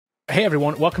Hey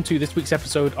everyone, welcome to this week's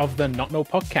episode of the Null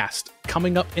Podcast.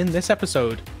 Coming up in this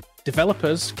episode,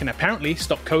 developers can apparently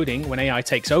stop coding when AI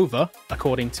takes over,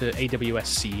 according to AWS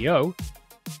CEO.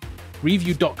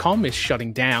 Review.com is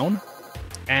shutting down,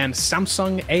 and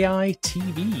Samsung AI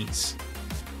TVs.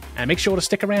 And make sure to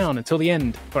stick around until the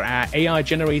end for our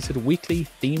AI-generated weekly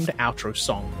themed outro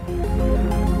song.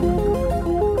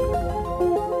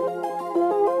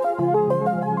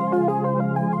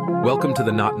 Welcome to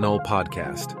the Not Null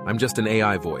Podcast. I'm just an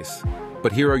AI voice.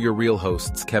 But here are your real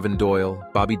hosts, Kevin Doyle,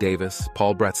 Bobby Davis,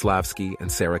 Paul Bratzlavsky,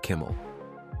 and Sarah Kimmel.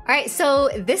 All right, so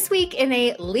this week in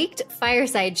a leaked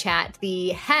fireside chat, the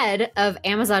head of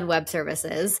Amazon Web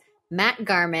Services, Matt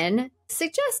Garman,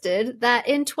 suggested that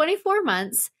in 24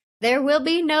 months, there will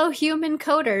be no human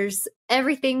coders.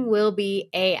 Everything will be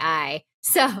AI.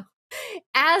 So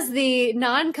as the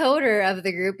non-coder of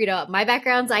the group, my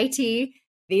background's IT.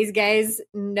 These guys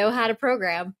know how to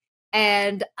program.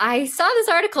 And I saw this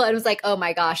article and was like, oh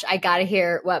my gosh, I got to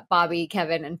hear what Bobby,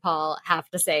 Kevin, and Paul have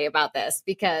to say about this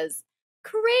because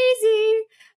crazy.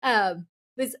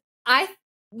 I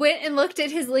went and looked at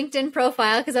his LinkedIn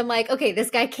profile because I'm like, okay,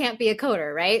 this guy can't be a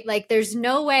coder, right? Like there's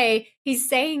no way he's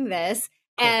saying this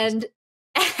and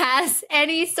has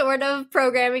any sort of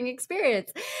programming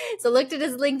experience. So looked at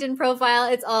his LinkedIn profile.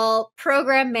 It's all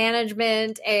program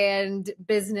management and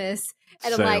business.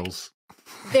 And I'm like,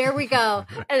 there we go.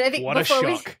 And I think what before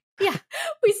a shock.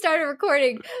 we started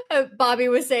recording, Bobby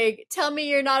was saying, tell me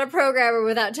you're not a programmer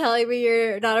without telling me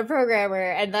you're not a programmer.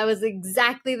 And that was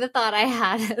exactly the thought I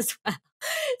had as well.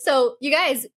 So you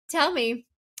guys, tell me,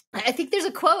 I think there's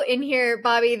a quote in here,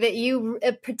 Bobby, that you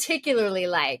particularly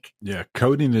like. Yeah,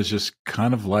 coding is just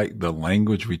kind of like the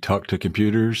language we talk to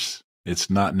computers.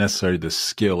 It's not necessarily the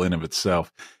skill in of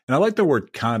itself. And I like the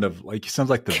word kind of, like, it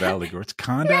sounds like the Valley Girl. It's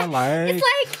kind of like...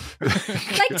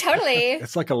 It's like totally.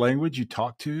 It's like a language you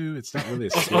talk to. It's not really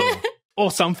a skill. Or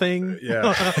something.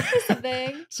 Yeah.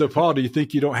 Something. So, Paul, do you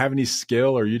think you don't have any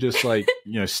skill, or are you just like,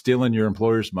 stealing your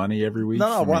employer's money every week?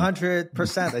 No,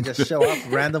 100%. I just show up,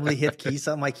 randomly hit keys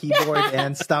on my keyboard,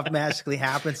 and stuff magically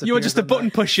happens. You're just a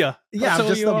button pusher. Yeah, I'm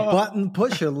just a button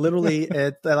pusher. Literally,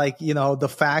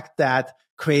 the fact that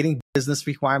creating business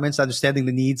requirements, understanding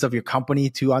the needs of your company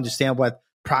to understand what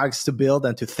products to build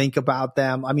and to think about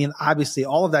them. I mean, obviously,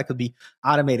 all of that could be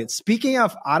automated. Speaking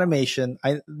of automation,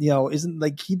 isn't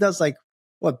like he does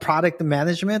product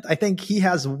management? I think he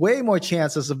has way more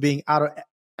chances of being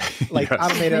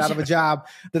automated out of a job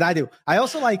than I do. I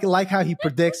also like how he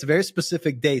predicts very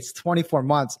specific dates, 24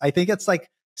 months. I think it's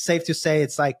safe to say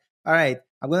it's all right,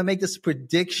 I'm going to make this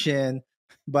prediction,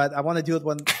 but I want to do it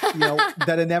when,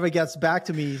 that it never gets back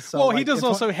to me. So, he does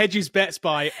also hedge his bets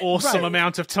by awesome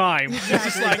amount of time.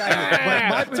 Exactly,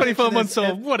 It's just 24 months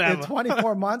or whatever. In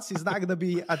 24 months, he's not going to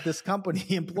be at this company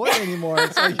employed anymore.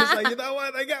 And so he's like, you know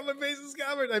what? I got my bases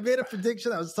covered. I made a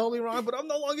prediction. I was totally wrong, but I'm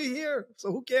no longer here.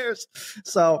 So who cares?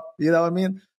 So, you know what I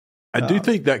mean? I do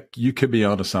think that you could be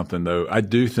onto something, though. I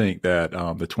do think that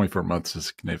the 24 months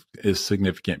is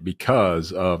significant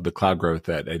because of the cloud growth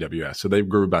at AWS. So they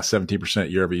grew by 17%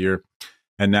 year over year.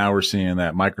 And now we're seeing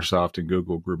that Microsoft and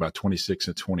Google grew by 26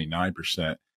 and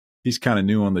 29%. He's kind of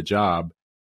new on the job.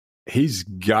 He's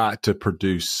got to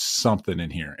produce something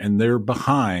in here. And they're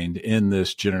behind in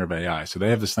this generative AI. So they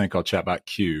have this thing called Chatbot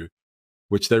Q,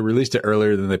 which they released it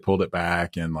earlier, then they pulled it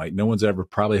back. And no one's ever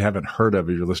probably haven't heard of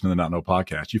it. You're listening to the Not Know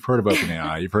Podcast. You've heard of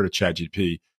OpenAI. You've heard of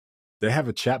ChatGPT. They have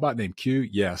a chatbot named Q.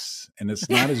 Yes. And it's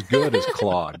not as good as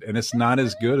Claude. And it's not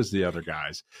as good as the other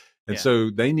guys. And so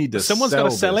they need to Someone's got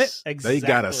to sell it. Exactly. They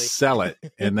got to sell it.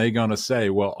 And they're going to say,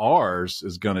 well, ours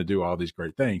is going to do all these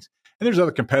great things. And there's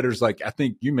other competitors, like I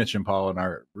think you mentioned, Paul, in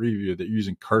our review, that you're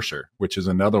using Cursor, which is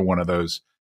another one of those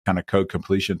kind of code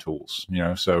completion tools,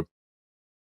 So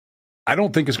I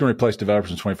don't think it's going to replace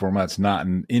developers in 24 months, not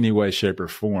in any way, shape, or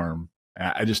form.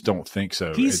 I just don't think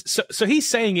so. So he's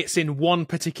saying it's in one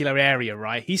particular area,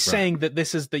 right? He's saying that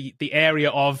this is the area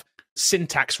of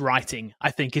syntax writing,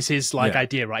 I think, is his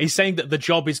idea, right? He's saying that the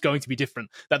job is going to be different,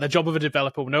 that the job of a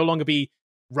developer will no longer be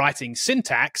writing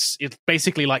syntax. It's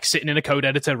basically like sitting in a code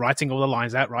editor, writing all the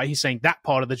lines out, right? He's saying that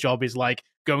part of the job is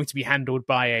going to be handled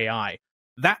by AI.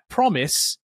 That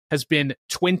promise has been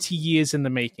 20 years in the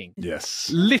making. Yes.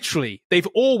 Literally, they've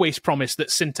always promised that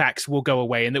syntax will go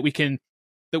away and that we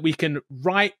can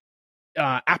write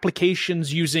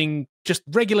applications using just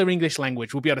regular English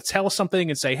language. We'll be able to tell something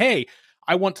and say, hey,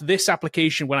 I want this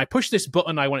application. When I push this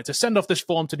button, I want it to send off this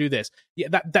form to do this. Yeah,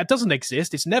 that doesn't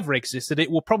exist. It's never existed.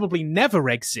 It will probably never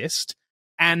exist.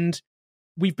 And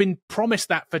we've been promised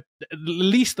that for at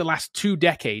least the last 2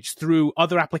 decades through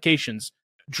other applications.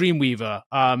 Dreamweaver,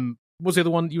 what was the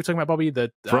other one you were talking about, Bobby?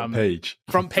 The front page.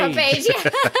 Front page. Yeah.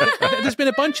 There's been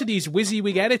a bunch of these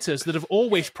WYSIWYG editors that have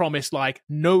always promised like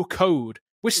no code.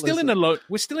 We're still in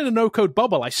a no code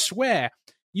bubble. I swear.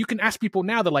 You can ask people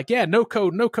now. They're like, yeah, no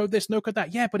code this, no code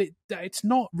that. Yeah, but it's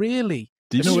not really.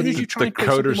 Do you know what the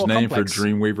coder's name complex. for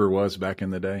Dreamweaver was back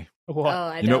in the day? What?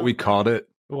 Oh, You know what we called it?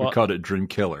 What? We called it Dream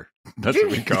Killer. That's what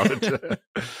we called it.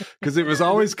 Because it was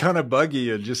always kind of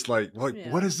buggy and just like,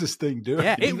 what is this thing doing?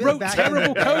 Yeah, it Even wrote back terrible in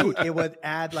the day, code. It would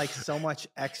add like so much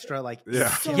extra, like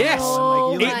Yeah. Yes.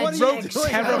 So It much wrote extra.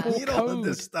 terrible You know, code.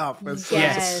 this stuff. It's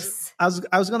Yes. I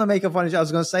was gonna make a funny joke. I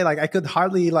was gonna say like I could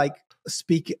hardly like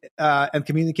speak and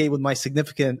communicate with my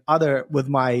significant other with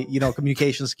my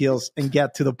communication skills and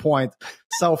get to the point.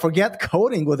 So forget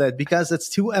coding with it because it's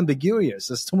too ambiguous.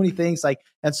 There's too many things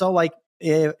and so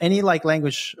any like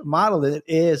language model, it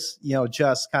is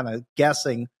just kind of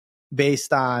guessing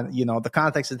based on the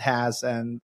context it has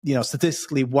and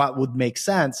statistically what would make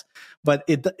sense, but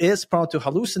it is prone to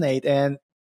hallucinate. And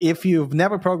if you've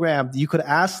never programmed, you could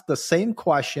ask the same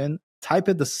question, type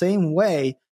it the same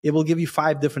way, it will give you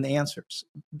 5 different answers.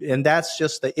 And that's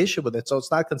just the issue with it. So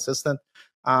it's not consistent.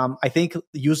 I think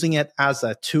using it as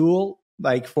a tool,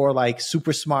 like for like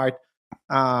super smart,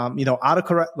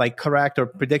 autocorrect, like correct or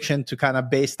prediction to kind of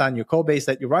based on your code base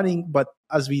that you're running. But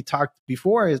as we talked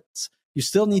before, you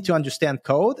still need to understand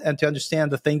code and to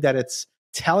understand the thing that it's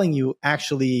telling you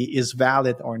actually is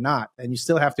valid or not. And you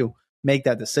still have to make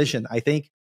that decision. I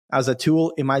think as a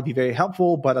tool, it might be very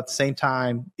helpful, but at the same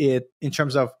time, in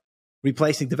terms of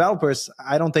replacing developers,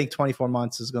 I don't think 24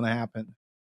 months is going to happen.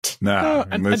 No,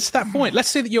 and to that point, let's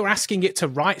say that you're asking it to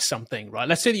write something, right?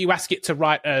 Let's say that you ask it to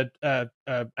write an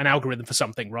algorithm for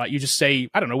something, right? You just say,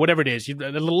 I don't know, whatever it is, the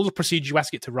little procedure you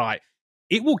ask it to write.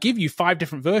 It will give you 5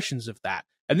 different versions of that.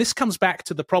 And this comes back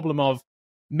to the problem of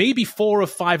maybe 4 or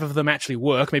 5 of them actually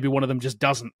work. Maybe one of them just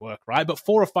doesn't work, right? But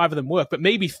 4 or 5 of them work. But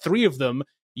maybe 3 of them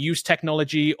use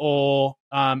technology or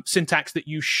syntax that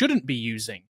you shouldn't be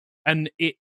using. And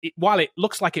while it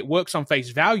looks like it works on face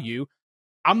value,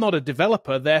 I'm not a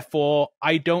developer, therefore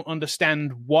I don't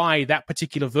understand why that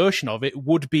particular version of it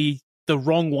would be the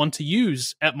wrong one to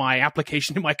use at my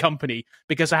application in my company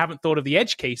because I haven't thought of the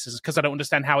edge cases because I don't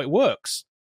understand how it works.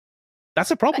 That's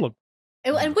a problem.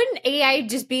 And wouldn't AI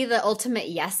just be the ultimate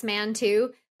yes man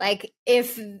too? Like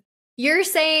if you're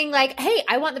saying like, hey,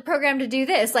 I want the program to do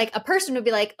this, like a person would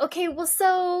be like, okay, well,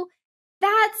 so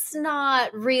that's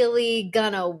not really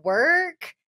gonna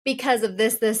work because of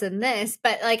this, this, and this.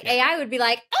 But like AI would be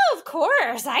like, oh, of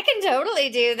course, I can totally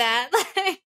do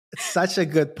that. It's such a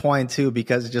good point too,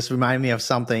 because it just reminded me of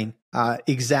something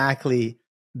exactly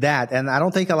that. And I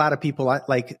don't think a lot of people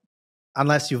like,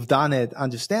 unless you've done it,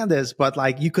 understand this, but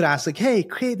like you could ask like, hey,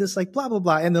 create this like blah, blah,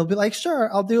 blah. And they'll be like,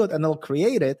 sure, I'll do it. And they'll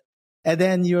create it. And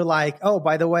then you're like, oh,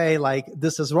 by the way, like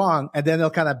this is wrong. And then they'll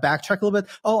kind of backtrack a little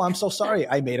bit. Oh, I'm so sorry.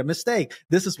 I made a mistake.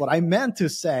 This is what I meant to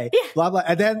say, blah, blah.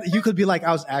 And then you could be like,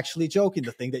 I was actually joking.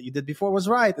 The thing that you did before was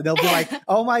right. And they'll be like,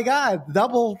 oh my God,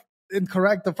 double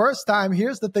incorrect the first time.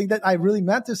 Here's the thing that I really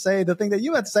meant to say, the thing that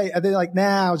you meant to say. And they're like,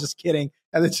 nah, I was just kidding.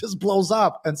 And it just blows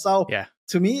up. And so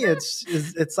to me,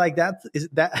 it's like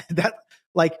that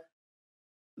like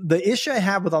the issue I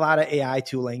have with a lot of AI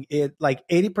tooling, it like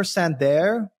 80%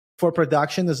 there for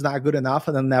production is not good enough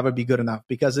and it'll never be good enough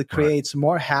because it creates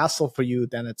more hassle for you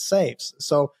than it saves.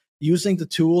 So using the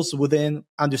tools within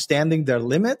understanding their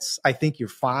limits, I think you're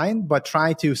fine, but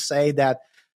trying to say that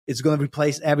it's going to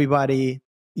replace everybody,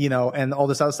 and all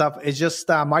this other stuff, it's just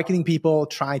marketing people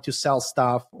trying to sell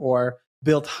stuff or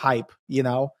build hype,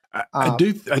 I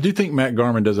do think Matt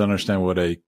Garman doesn't understand what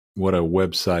a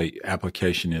website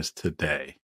application is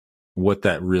today, what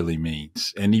that really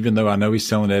means. And even though I know he's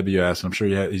selling AWS, I'm sure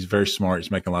he's very smart.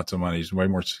 He's making lots of money. He's way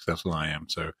more successful than I am.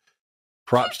 So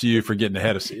props to you for getting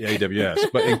ahead of AWS.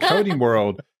 But in coding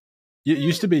world, it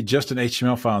used to be just an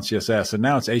HTML file and CSS, and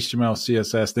now it's HTML,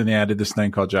 CSS. Then they added this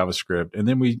thing called JavaScript. And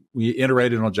then we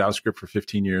iterated on JavaScript for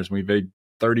 15 years. We made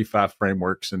 35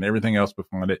 frameworks and everything else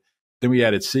before it. Then we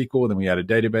added SQL, then we added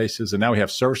databases, and now we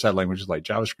have server-side languages like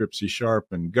JavaScript, C#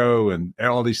 and Go, and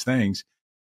all these things.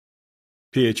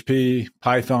 PHP,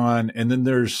 Python, and then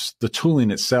there's the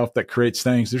tooling itself that creates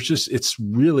things. It's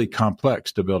really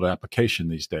complex to build an application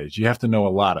these days. You have to know a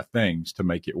lot of things to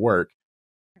make it work.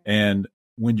 And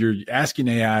when you're asking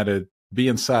AI to be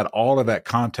inside all of that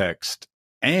context,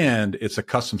 and it's a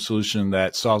custom solution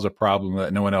that solves a problem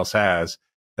that no one else has,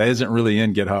 that isn't really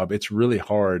in GitHub, it's really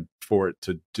hard for it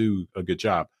to do a good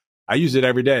job. I use it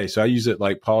every day. So I use it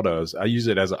like Paul does. I use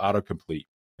it as an autocomplete.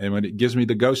 And when it gives me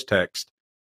the ghost text,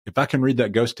 if I can read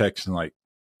that ghost text in like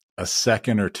a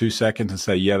second or 2 seconds and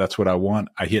say, yeah, that's what I want,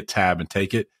 I hit tab and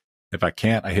take it. If I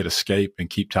can't, I hit escape and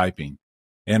keep typing.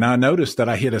 And I noticed that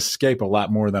I hit escape a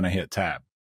lot more than I hit tab.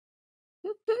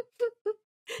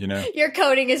 You know, your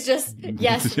coding is just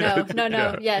yes, no, no,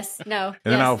 no, yes, no.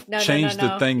 And then I'll change no,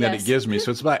 the thing that it gives me. So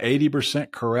it's about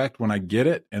 80% correct when I get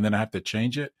it, and then I have to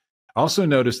change it. I also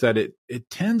noticed that it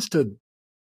tends to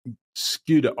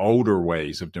skew to older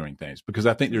ways of doing things because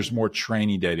I think there's more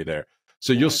training data there.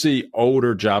 So you'll see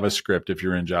older JavaScript if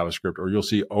you're in JavaScript, or you'll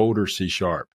see older C#.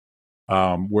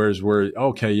 Whereas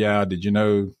okay, yeah, did you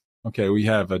know? Okay, we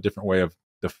have a different way of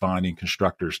defining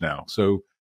constructors now. So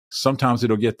sometimes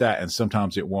it'll get that, and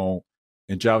sometimes it won't.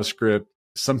 In JavaScript,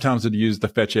 sometimes it'll use the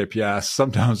fetch API,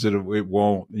 sometimes it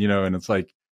won't, you know, and it's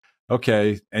like,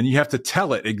 okay. And you have to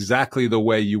tell it exactly the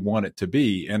way you want it to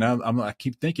be. And I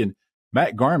keep thinking,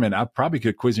 Matt Garman, I probably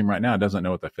could quiz him right now, doesn't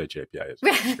know what the fetch API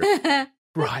is.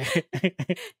 Right.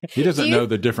 He doesn't know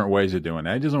the different ways of doing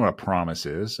that. He doesn't know what a promise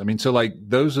is. I mean, so like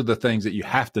those are the things that you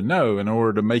have to know in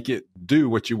order to make it do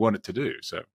what you want it to do.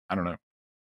 So I don't know.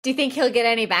 Do you think he'll get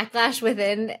any backlash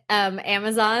within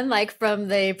Amazon, like from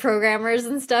the programmers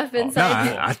and stuff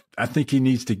inside? No, I think he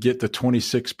needs to get to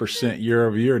 26% year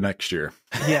over year next year.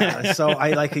 Yeah. So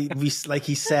like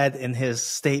he said in his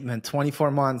statement,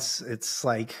 24 months. It's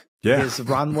like his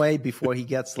runway before he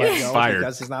gets let go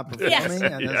because he's not performing.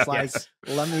 And it's like,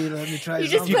 let me try. You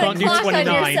just you can't do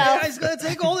 29. Yeah, he's gonna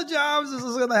take all the jobs. This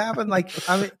is gonna happen. Like,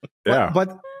 I mean,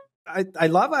 but I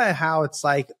love how it's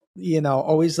like, you know,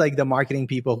 always like the marketing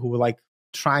people who like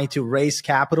trying to raise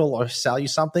capital or sell you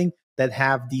something that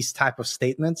have these type of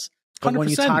statements. But 100%. When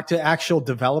you talk to actual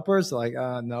developers, they're like,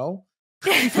 no.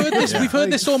 We've heard this. We've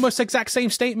heard this almost exact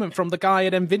same statement from the guy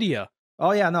at NVIDIA.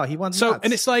 Oh yeah, no, he wants so,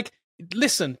 and it's like,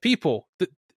 listen, people,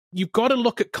 you've got to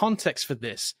look at context for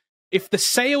this. If the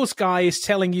sales guy is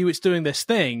telling you it's doing this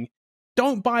thing,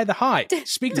 don't buy the hype.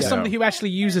 Speak to somebody who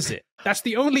actually uses it. That's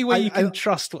the only way you can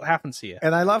trust what happens here.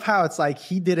 And I love how it's like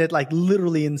he did it like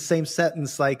literally in the same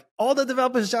sentence, like all the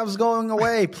developers' jobs going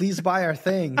away. Please buy our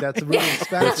thing. That's really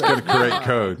expensive. It's going to create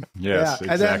code. Yes,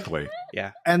 exactly.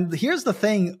 And here's the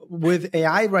thing with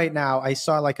AI right now. I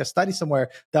saw like a study somewhere.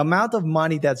 The amount of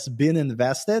money that's been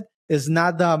invested is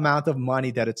not the amount of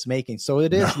money that it's making. So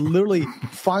it is literally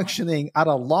functioning at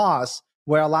a loss,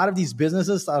 where a lot of these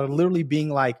businesses are literally being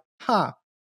like,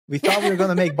 we thought we were going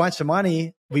to make a bunch of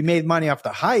money. We made money off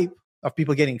the hype of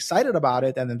people getting excited about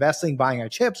it and investing, buying our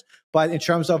chips. But in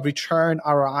terms of return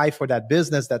ROI for that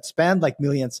business that spend like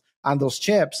millions on those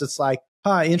chips, it's like,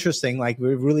 interesting. Like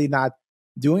we're really not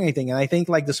doing anything. And I think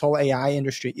like this whole AI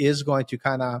industry is going to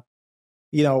kind of,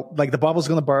 you know, like the bubble's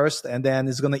going to burst, and then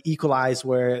it's going to equalize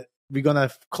where we're going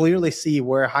to clearly see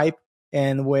where hype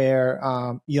and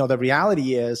where, you know, the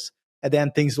reality is. And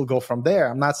then things will go from there.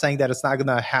 I'm not saying that it's not going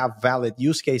to have valid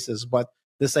use cases, but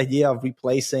this idea of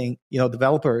replacing, you know,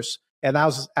 developers. And I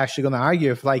was actually going to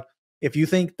argue if you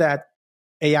think that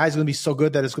AI is going to be so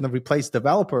good that it's going to replace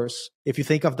developers, if you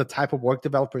think of the type of work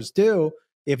developers do,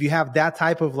 if you have that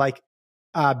type of like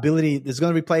ability, it's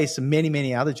going to replace many,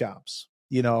 many other jobs.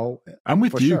 You know, I'm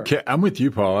with you. Sure. I'm with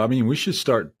you, Paul. I mean, we should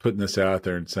start putting this out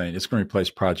there and saying it's going to replace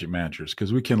project managers,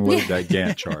 because we can load that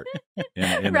Gantt chart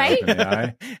in right?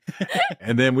 OpenAI,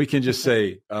 and then we can just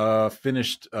say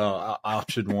finished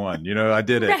option 1. You know, I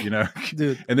did it. You know,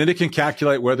 dude. And then it can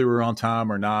calculate whether we're on time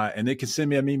or not, and it can send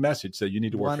me a message say you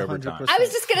need to work 100%. overtime. I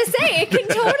was just gonna say it can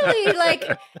totally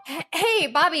like, hey,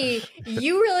 Bobby,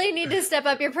 you really need to step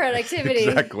up your productivity.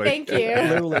 Exactly. Thank you.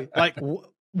 Literally, like.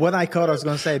 When I code, I was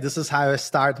going to say, this is how I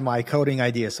start my coding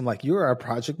ideas. I'm like, you're a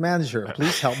project manager.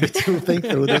 Please help me to think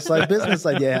through this like business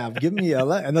idea I have. Give me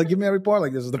and they'll give me a report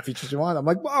like, this is the features you want. I'm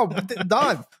like, wow,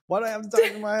 done. Why do I have to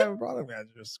talk to my product manager?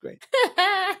 It's great.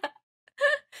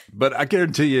 But I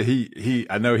guarantee you,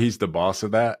 I know he's the boss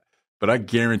of that, but I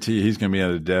guarantee you he's going to be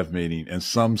at a dev meeting, and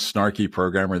some snarky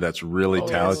programmer that's really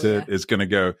talented is going to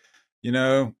go, you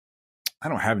know, I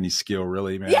don't have any skill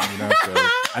really, man. You know, so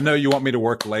I know you want me to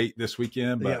work late this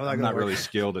weekend, but I'm not really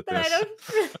skilled at this.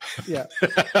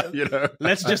 You know,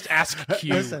 let's just ask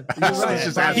Q. Listen,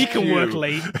 he can work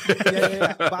late.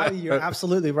 Bobby, you're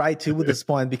absolutely right too with this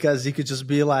point, because you could just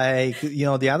be like, you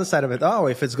know, the other side of it. Oh,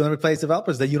 if it's going to replace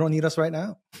developers, then you don't need us right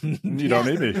now. You don't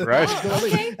need me, right?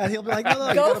 Okay. And he'll be like,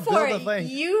 no, go for it.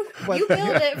 You build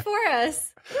it for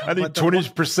us. I need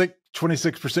 20%.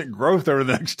 26% growth over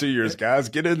the next 2 years, guys.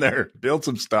 Get in there, build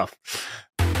some stuff.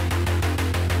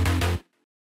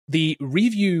 The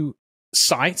review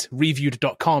site,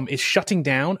 reviewed.com, is shutting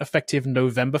down effective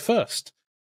November 1st.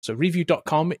 So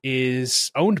reviewed.com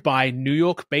is owned by New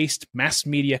York-based mass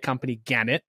media company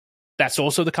Gannett. That's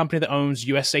also the company that owns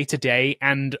USA Today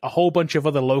and a whole bunch of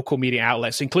other local media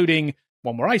outlets, including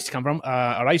one where I used to come from, or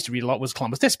I used to read a lot, was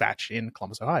Columbus Dispatch in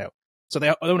Columbus, Ohio. So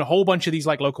they own a whole bunch of these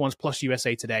like local ones plus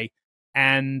USA Today.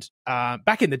 And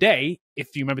back in the day,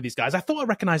 if you remember these guys, I thought I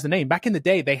recognized the name. Back in the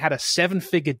day, they had a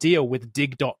 7-figure deal with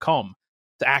dig.com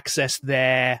to access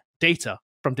their data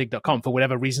from dig.com for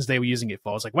whatever reasons they were using it for.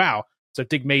 I was like, wow. So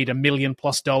Dig made $1 million+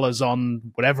 on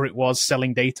whatever it was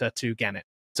selling data to Gannett.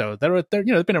 So they've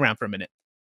been around for a minute.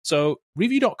 So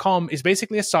review.com is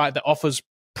basically a site that offers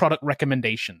product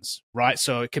recommendations, right?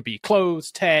 So it could be clothes,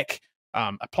 tech,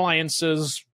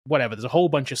 appliances, whatever. There's a whole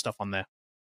bunch of stuff on there.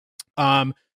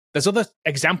 There's other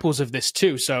examples of this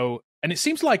too. So, and it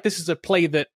seems like this is a play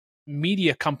that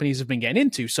media companies have been getting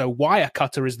into. So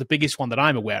Wirecutter is the biggest one that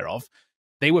I'm aware of.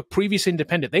 They were previously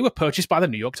independent. They were purchased by the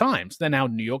New York Times. They're now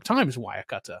New York Times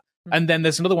Wirecutter. Mm-hmm. And then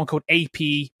there's another one called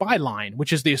AP Byline,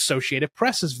 which is the Associated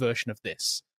Press's version of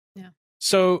this. Yeah.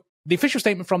 So the official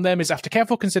statement from them is, after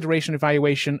careful consideration and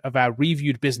evaluation of our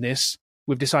reviewed business,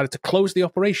 we've decided to close the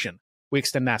operation. We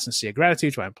extend our sincere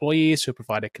gratitude to our employees who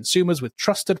provided consumers with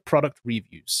trusted product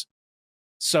reviews.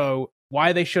 So why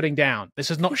are they shutting down?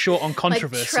 This is not short on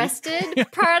controversy. Like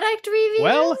trusted product reviews?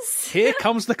 Well, here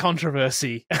comes the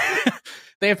controversy.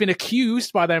 They have been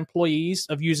accused by their employees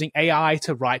of using AI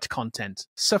to write content.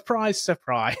 Surprise,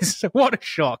 surprise. What a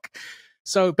shock.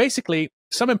 So basically,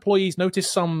 some employees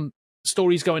noticed some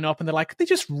stories going up and they're like, they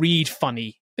just read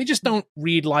funny. They just don't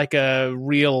read like a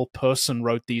real person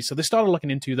wrote these. So they started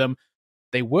looking into them.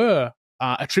 They were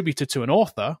attributed to an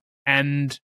author,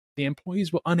 and the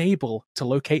employees were unable to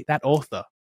locate that author.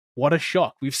 What a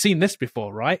shock. We've seen this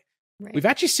before, right? We've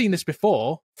actually seen this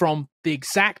before from the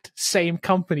exact same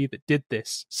company that did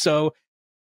this. So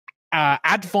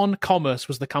Advon Commerce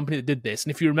was the company that did this.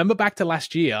 And if you remember back to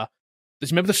last year,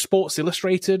 remember the Sports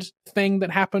Illustrated thing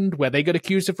that happened where they got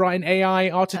accused of writing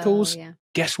AI articles? Yeah.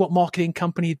 Guess what marketing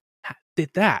company did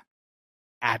that?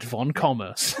 Advon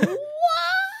Commerce. What?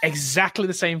 Exactly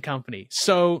the same company.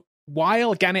 So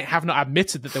while Gannett have not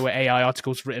admitted that there were AI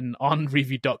articles written on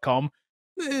review.com,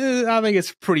 I think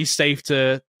it's pretty safe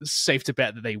to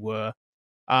bet that they were.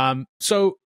 But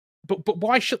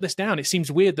why shut this down? It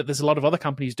seems weird that there's a lot of other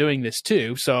companies doing this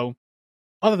too. So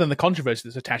other than the controversy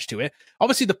that's attached to it,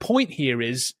 obviously the point here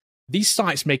is these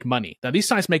sites make money. Now, these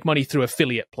sites make money through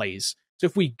affiliate plays. So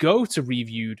if we go to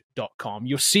reviewed.com,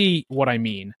 you'll see what I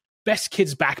mean. Best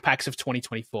kids backpacks of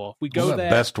 2024. We go there.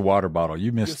 Best water bottle.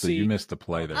 You missed the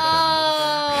play there.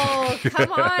 Oh,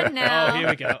 come on now. Oh, here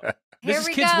we go. This is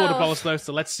kids water bottles though,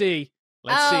 so let's see.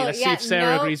 Let's see if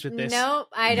Sarah agrees with this. Nope,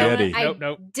 I don't. Yeti.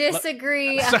 I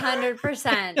disagree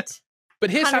 100%. But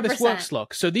here's how this works,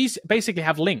 look. So these basically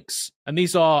have links, and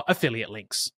these are affiliate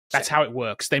links. That's how it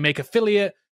works. They make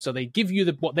affiliate, so they give you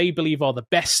what they believe are the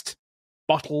best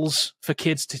bottles for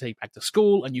kids to take back to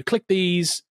school, and you click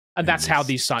these, and that's how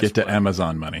these sites get the work.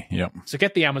 Amazon money. Yep. So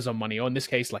get the Amazon money, or in this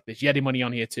case, like there's Yeti money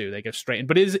on here too. They go straight in,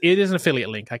 but it is an affiliate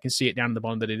link. I can see it down in the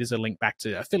bottom that it is a link back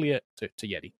to affiliate to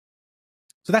Yeti.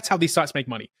 So that's how these sites make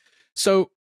money.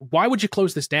 So why would you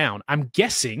close this down? I'm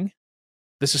guessing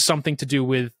this is something to do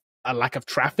with a lack of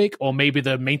traffic, or maybe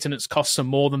the maintenance costs are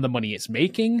more than the money it's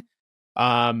making.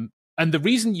 And the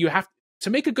reason you have to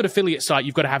make a good affiliate site,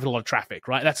 you've got to have a lot of traffic,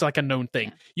 right? That's like a known thing.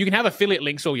 Yeah. You can have affiliate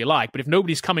links all you like, but if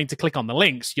nobody's coming to click on the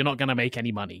links, you're not going to make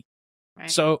any money. Right.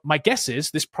 So my guess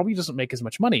is this probably doesn't make as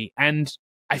much money. And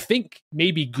I think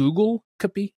maybe Google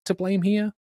could be to blame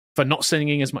here for not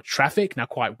sending as much traffic. Now,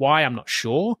 quite why, I'm not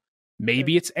sure.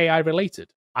 Maybe it's AI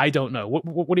related. I don't know.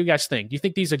 What do you guys think? Do you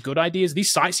think these are good ideas? Are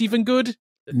these sites even good?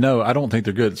 No, I don't think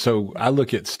they're good. So I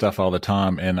look at stuff all the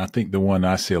time, and I think the one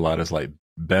I see a lot is like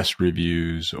best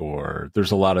reviews, or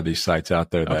there's a lot of these sites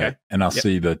out there that, and I'll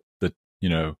see the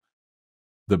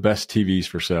best TVs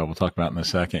for sale. We'll talk about in a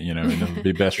second, and it'll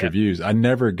be best reviews. I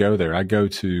never go there. I go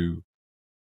to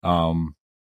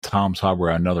Tom's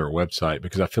Hardware, another website,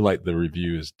 because I feel like the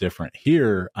review is different.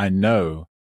 Here, I know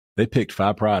they picked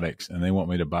 5 products and they want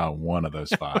me to buy one of those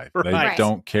 5. They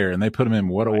don't care. And they put them in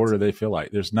what order they feel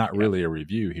like. There's not really a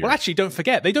review here. Well, actually, don't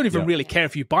forget, they don't even really care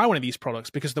if you buy one of these products,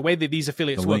 because the way that these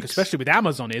affiliates work, especially with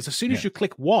Amazon, is as soon as you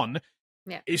click one,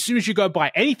 as soon as you go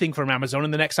buy anything from Amazon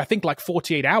in the next, I think, like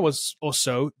 48 hours or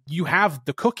so, you have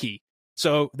the cookie.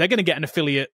 So they're going to get an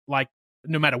affiliate, like,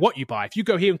 no matter what you buy. If you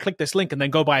go here and click this link and then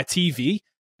go buy a TV,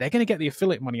 they're going to get the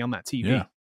affiliate money on that TV. Yeah.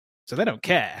 So they don't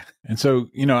care. And so,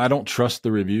 I don't trust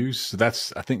the reviews. So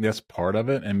I think that's part of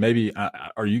it. And maybe,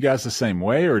 are you guys the same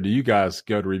way, or do you guys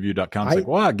go to review.com and say,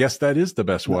 well, I guess that is the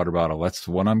best water bottle. That's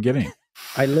the one I'm getting.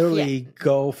 I literally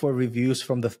go for reviews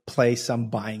from the place I'm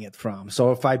buying it from.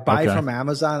 So if I buy from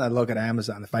Amazon, I look at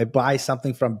Amazon. If I buy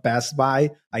something from Best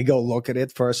Buy, I go look at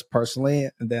it first personally.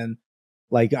 And then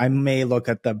I may look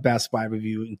at the Best Buy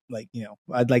review.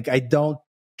 I don't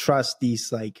trust these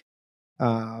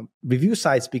review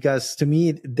sites, because to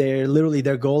me,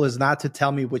 their goal is not to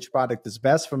tell me which product is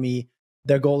best for me.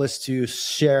 Their goal is to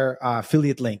share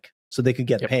affiliate link so they could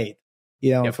get paid.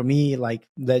 For me, like,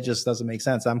 that just doesn't make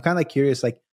sense. I'm kind of curious,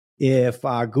 like, if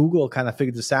Google kind of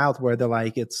figured this out, where they're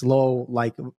like, it's low,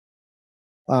 like,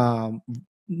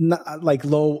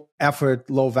 low effort,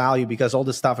 low value, because all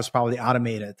this stuff is probably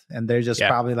automated, and they're just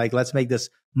probably like, let's make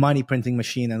this money printing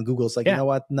machine. And Google's like, you know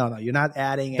what? No, you're not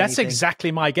adding. That's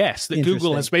exactly my guess, that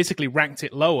Google has basically ranked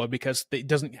it lower because it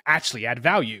doesn't actually add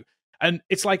value. And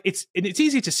it's like, it's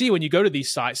easy to see when you go to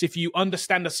these sites, if you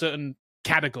understand a certain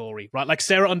category, right? Like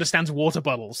Sarah understands water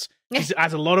bottles. She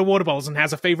has a lot of water bottles and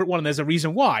has a favorite one, and there's a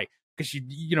reason why, because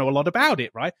you know a lot about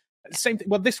it, right? Same thing.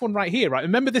 Well, this one right here, right?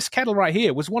 Remember, this kettle right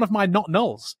here was one of my not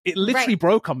nulls. It literally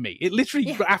broke on me. It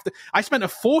literally, after I spent a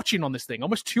fortune on this thing,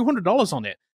 almost $200 on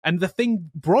it, and the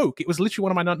thing broke. It was literally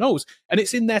one of my not nulls, and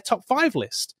it's in their top 5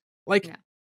 list. Like,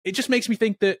 it just makes me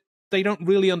think that they don't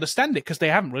really understand it because they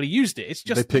haven't really used it. It's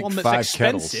just one that's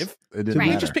expensive.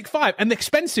 You just pick 5, and the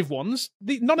expensive ones,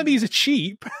 none of these are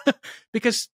cheap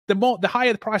because the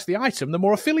higher the price of the item, the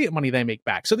more affiliate money they make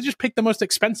back. So they just pick the most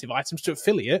expensive items to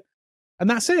affiliate, and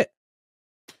that's it.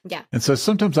 Yeah. And so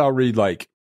sometimes I'll read, like,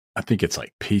 I think it's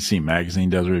like PC Magazine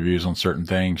does reviews on certain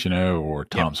things, or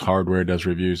Tom's Hardware does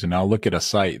reviews, and I'll look at a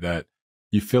site that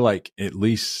you feel like at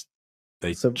least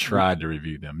they tried to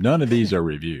review them. None of these are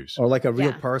reviews. Or like a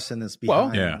real person is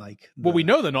behind. Well, we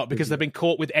know they're not, because they've been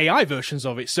caught with AI versions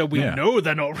of it, so we know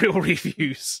they're not real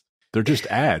reviews. They're just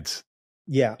ads.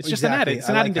 Yeah, it's just an ad. It's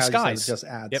an ad in disguise. It's just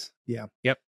ads.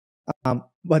 Yep.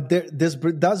 But this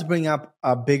does bring up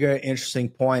a bigger interesting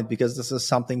point, because this is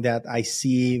something that I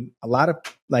see a lot of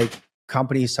like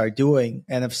companies are doing.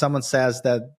 And if someone says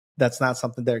that that's not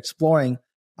something they're exploring,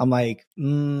 I'm like,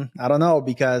 I don't know,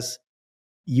 because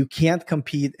you can't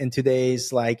compete in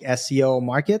today's like SEO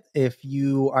market if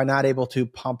you are not able to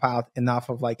pump out enough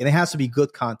of like, and it has to be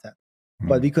good content.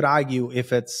 But we could argue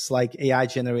if it's like AI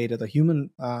generated or human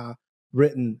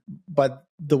written, but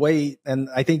the way, and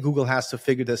I think Google has to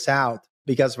figure this out,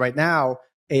 because right now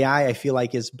AI, I feel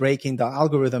like, is breaking the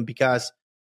algorithm, because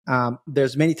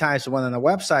there's many times when on a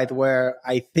website where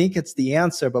I think it's the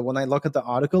answer, but when I look at the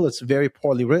article, it's very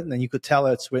poorly written, and you could tell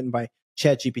it's written by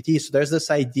ChatGPT. So there's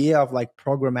this idea of like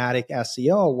programmatic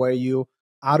SEO, where you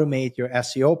automate your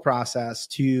SEO process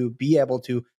to be able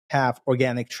to have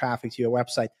organic traffic to your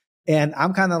website. And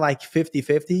I'm kind of like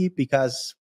 50-50,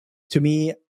 because to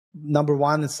me, number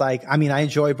one, it's like, I mean, I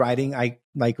enjoy writing. I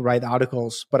like write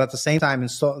articles, but at the same time,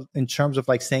 in terms of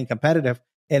like staying competitive,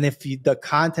 and if the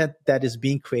content that is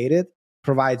being created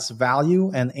provides value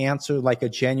and answer like a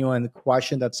genuine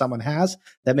question that someone has,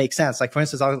 that makes sense. Like, for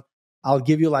instance, I'll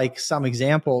give you like some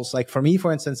examples. Like for me,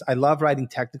 for instance, I love writing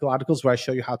technical articles where I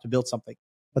show you how to build something.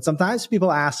 But sometimes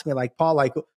people ask me like, Paul,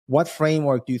 like, what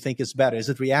framework do you think is better? Is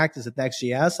it React? Is it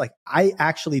Next.js? Like, I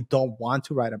actually don't want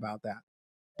to write about that,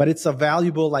 but it's a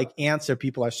valuable like answer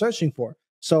people are searching for.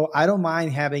 So I don't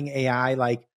mind having AI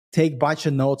like take a bunch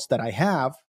of notes that I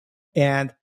have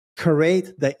and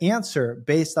create the answer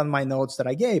based on my notes that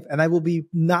I gave. And I will be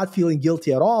not feeling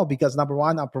guilty at all, because number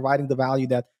one, I'm providing the value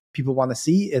that people want to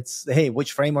see. It's, hey,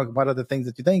 which framework? What are the things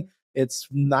that you think? It's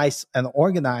nice and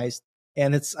organized.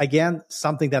 And it's, again,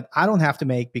 something that I don't have to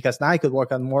make, because now I could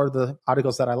work on more of the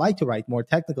articles that I like to write, more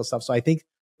technical stuff. So I think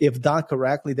if done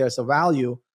correctly, there's a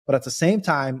value. But at the same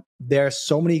time, there's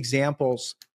so many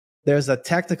examples. There's a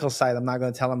technical site, I'm not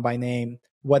going to tell them by name.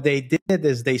 What they did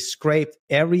is they scraped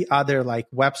every other like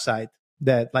website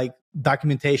that like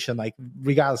documentation, like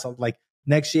regardless of like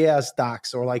Next.js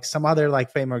docs or like some other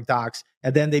like framework docs.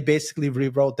 And then they basically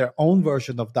rewrote their own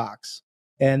version of docs.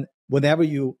 And whenever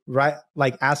you write,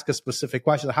 like ask a specific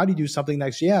question, how do you do something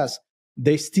Next.js?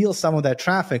 They steal some of that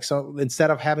traffic. So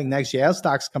instead of having Next.js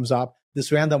docs comes up,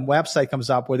 this random website comes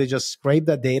up where they just scrape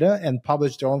that data and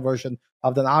publish their own version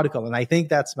of the article. And I think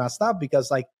that's messed up,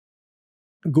 because like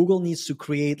Google needs to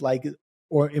create like,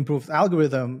 or improve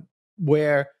algorithm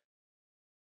where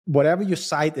whatever your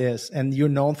site is and you're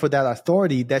known for that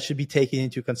authority, that should be taken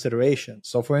into consideration.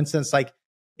 So for instance, like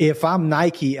if I'm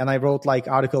Nike and I wrote like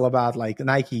article about like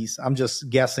Nikes, I'm just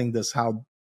guessing this, how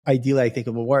ideally I think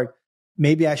it will work.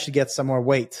 Maybe I should get some more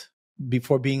weight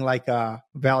before being like a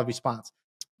valid response.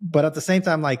 But at the same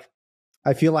time, like,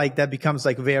 I feel like that becomes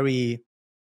like very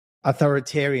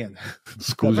authoritarian.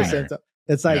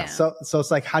 It's like, so it's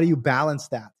like, how do you balance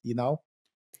that, you know?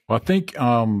 Well, I think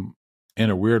in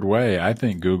a weird way, I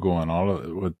think Google and all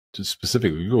of it,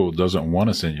 specifically Google, doesn't want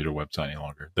to send you to a website any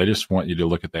longer. They just want you to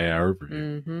look at the AI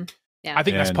overview. Mm-hmm. Yeah. I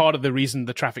think that's part of the reason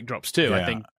the traffic drops too. I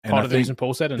think part of the reason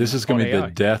Paul said. This is going to be the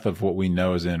death of what we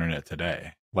know as the internet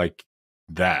today. Like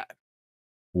that.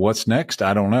 What's next?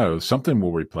 I don't know. Something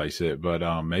will replace it,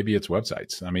 but maybe it's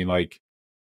websites. I mean, like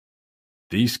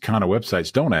these kind of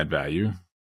websites don't add value.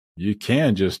 You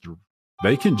can just,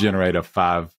 they can generate a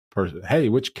 5-person, hey,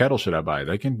 which kettle should I buy?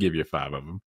 They can give you 5 of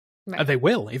them. Right. They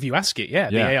will, if you ask it. Yeah,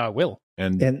 the AI will.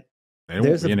 And they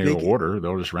won't be in any order.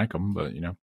 They'll just rank them, but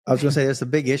I was going to say there's a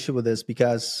big issue with this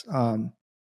because,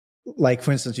 like,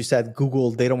 for instance, you said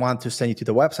Google, they don't want to send you to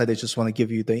the website. They just want to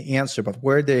give you the answer. But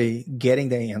where are they getting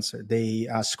the answer? They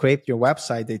scraped your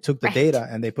website. They took the data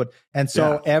and they put, and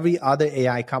so every other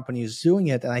AI company is doing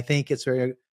it. And I think it's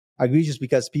very egregious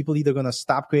because people either going to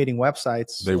stop creating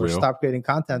websites or stop creating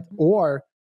content, or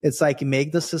it's like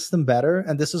make the system better.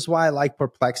 And this is why I like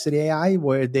Perplexity AI,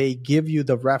 where they give you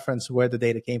the reference where the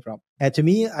data came from. And to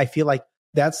me, I feel like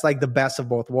that's like the best of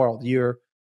both worlds. You're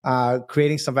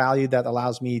creating some value that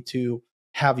allows me to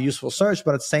have useful search,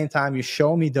 but at the same time, you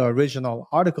show me the original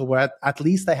article where at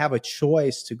least I have a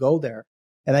choice to go there.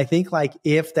 And I think like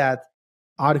if that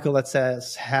article that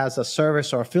says has a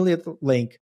service or affiliate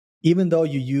link, even though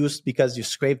you used because you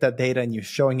scraped that data and you're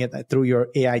showing it through your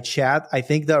AI chat, I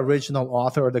think the original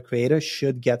author or the creator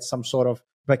should get some sort of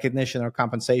recognition or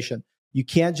compensation. You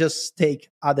can't just take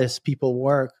others people's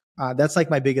work. That's like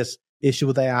my biggest issue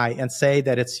with AI and say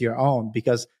that it's your own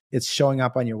because it's showing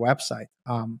up on your website.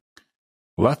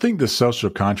 Well, I think the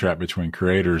social contract between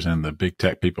creators and the big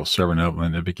tech people serving up,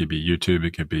 and it could be YouTube,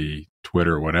 it could be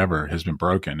Twitter, whatever, has been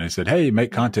broken. They said, hey,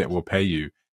 make content, we'll pay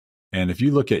you. And if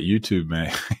you look at YouTube,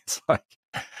 man, it's like,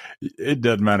 it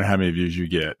doesn't matter how many views you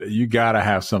get. You got to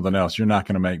have something else. You're not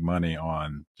going to make money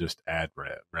on just ad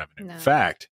revenue. No. In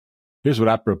fact, here's what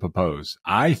I propose.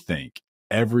 I think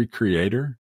every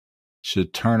creator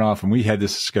should turn off, and we had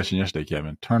this discussion yesterday,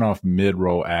 Kevin, turn off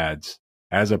mid-roll ads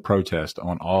as a protest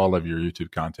on all of your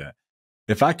YouTube content.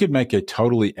 If I could make a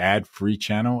totally ad-free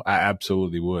channel, I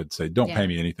absolutely would say, don't pay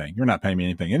me anything. You're not paying me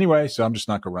anything anyway, so I'm just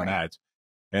not going to run ads.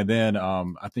 And then I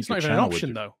think it's not even an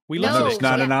option, though. It's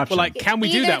not an option. We're like, can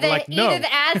we do that? We're like, no. Either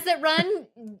the ads that run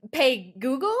pay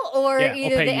Google or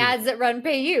either the ads that run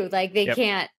pay you. Like they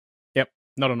can't. Yep,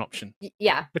 not an option.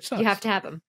 Yeah, you have to have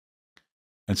them.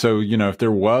 And so, if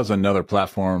there was another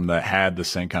platform that had the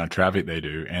same kind of traffic they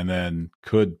do and then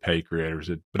could pay creators,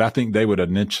 but I think they would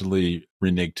initially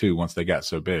renege too once they got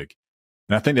so big.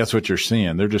 And I think that's what you're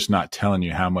seeing. They're just not telling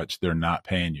you how much they're not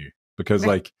paying you because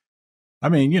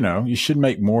you should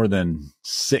make more than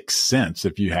 6 cents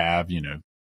if you have,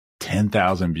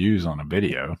 10,000 views on a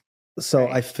video. So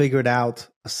I figured out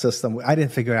a system. I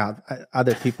didn't figure it out.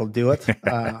 Other people do it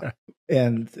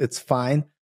and it's fine.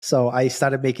 So I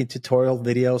started making tutorial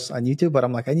videos on YouTube, but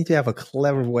I'm like, I need to have a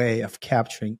clever way of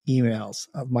capturing emails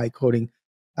of my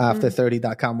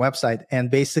codingafter30.com website.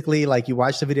 And basically, like you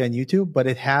watch the video on YouTube, but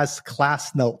it has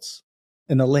class notes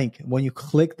in the link. When you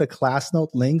click the class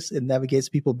note links, it navigates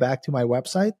people back to my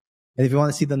website. And if you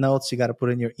want to see the notes, you got to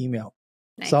put in your email.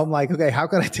 Nice. So I'm like, okay, how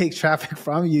can I take traffic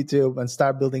from YouTube and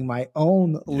start building my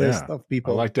own list of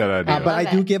people? I like that idea. But I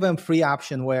do give them free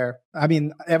option where,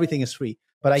 everything is free.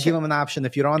 But I give them an option.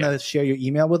 If you don't want to share your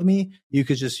email with me, you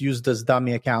could just use this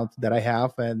dummy account that I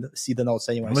have and see the notes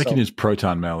anyway. Well, they can use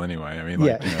Proton Mail anyway.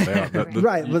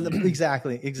 Right.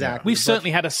 Exactly. We've certainly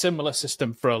had a similar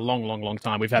system for a long, long, long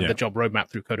time. We've had the job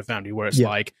roadmap through Code of Foundry where it's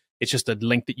like, it's just a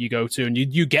link that you go to and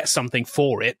you get something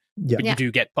for it, but you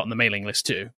do get put on the mailing list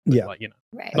too. Yeah. Like,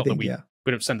 right. Not that we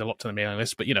don't send a lot to the mailing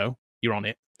list, but you're on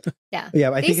it. Yeah. Yeah.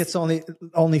 I think it's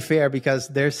only fair because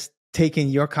there's taking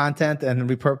your content and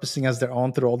repurposing as their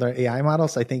own through all their AI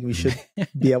models. I think we should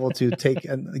be able to take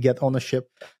and get ownership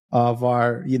of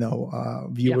our,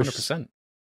 viewers. 100%.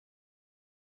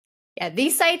 Yeah,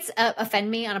 these sites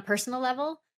offend me on a personal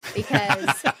level because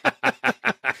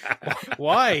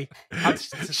why?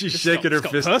 She's shaking her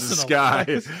fist in the sky.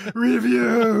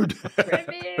 Reviewed.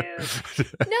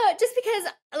 No, just because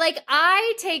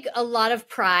I take a lot of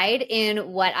pride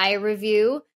in what I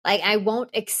review. Like I won't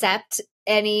accept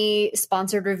any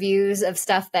sponsored reviews of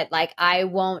stuff that I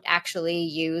won't actually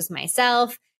use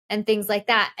myself and things like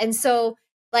that. And so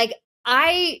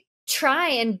I try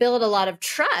and build a lot of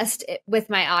trust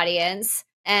with my audience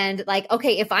and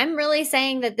okay, if I'm really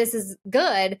saying that this is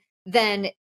good, then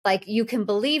you can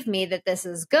believe me that this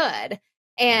is good.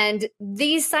 And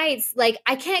these sites,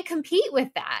 I can't compete with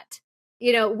that,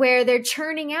 where they're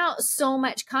churning out so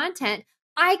much content.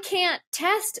 I can't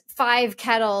test 5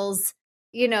 kettles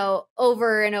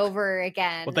over and over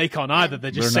again. Well, they can't either.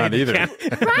 They're just saying they can.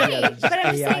 Right. But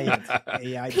I'm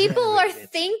saying people are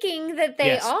thinking that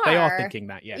they are. They are thinking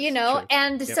that, yes.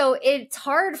 And so it's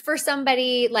hard for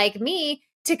somebody like me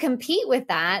to compete with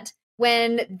that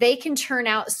when they can churn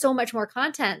out so much more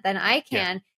content than I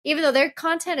can, even though their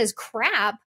content is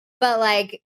crap. but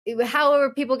like, how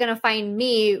are people going to find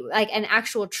me like an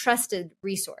actual trusted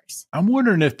resource? I'm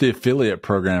wondering if the affiliate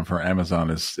program for Amazon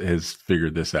has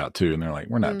figured this out too. And they're like,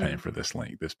 we're not paying for this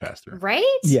link, this pass-through.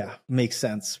 Right? Yeah, makes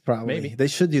sense. Probably. Maybe. They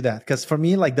should do that. Because for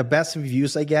me, like the best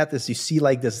reviews I get is you see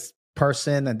like this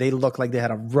person and they look like they had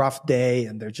a rough day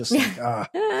and they're just like,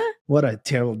 what a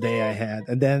terrible day I had.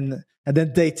 And then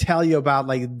they tell you about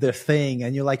like their thing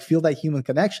and you like feel that human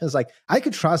connection. It's like, I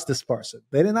could trust this person.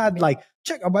 They did not like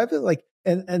check out my like,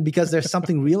 and because there's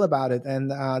something real about it.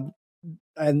 And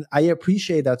I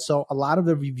appreciate that. So a lot of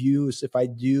the reviews, if I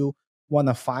do want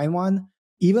to find one,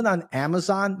 even on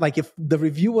Amazon, like if the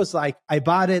review was like, I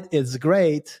bought it, it's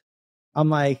great.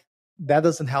 I'm like, that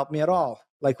doesn't help me at all.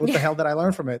 Like, what the hell did I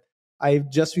learn from it? I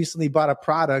just recently bought a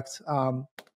product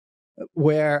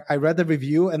where I read the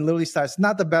review and literally starts,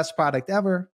 not the best product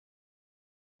ever,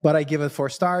 but I give it 4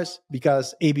 stars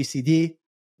because ABCD.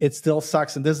 It still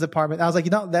sucks in this department. I was like,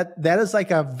 that is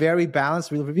like a very balanced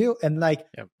real review. And like,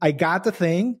 I got the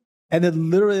thing and it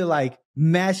literally like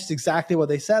matched exactly what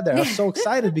they said there. I was so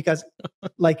excited because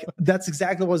like, that's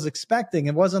exactly what I was expecting.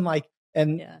 It wasn't like,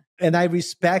 and I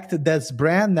respect this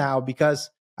brand now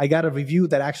because I got a review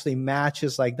that actually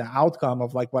matches like the outcome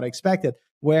of like what I expected,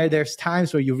 where there's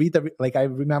times where you read like I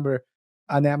remember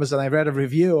on Amazon, I read a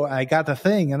review, I got the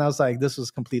thing and I was like, this was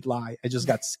a complete lie. I just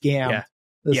got scammed. Yeah.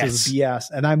 This is BS.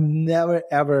 And I'm never,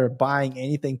 ever buying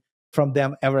anything from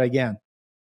them ever again.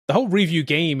 The whole review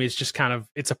game is just kind of,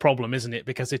 it's a problem, isn't it?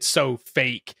 Because it's so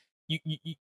fake.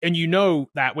 And you know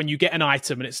that when you get an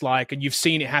item and it's like, and you've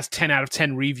seen it has 10 out of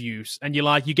 10 reviews and you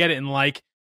get it and like,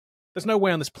 there's no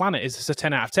way on this planet is this a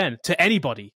 10 out of 10 to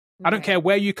anybody. Right. I don't care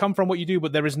where you come from, what you do,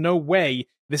 but there is no way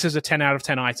this is a 10 out of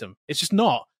 10 item. It's just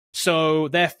not. So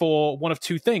therefore, one of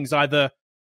two things, either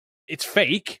it's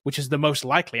fake, which is the most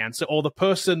likely answer, or the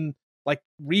person like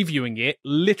reviewing it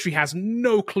literally has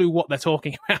no clue what they're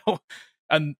talking about,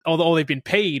 and or they've been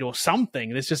paid or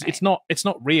something. It's just it's not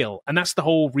real, and that's the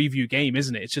whole review game,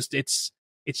 isn't it? It's just it's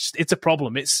a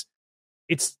problem. It's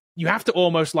you have to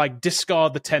almost like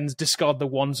discard the 10s, discard the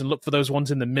 1s, and look for those ones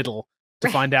in the middle to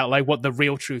find out like what the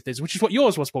real truth is, which is what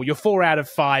yours was, Paul. Your 4 out of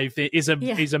 5 is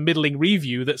a middling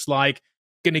review that's like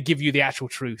going to give you the actual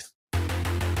truth.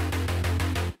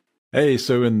 Hey,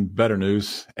 so in better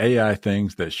news, AI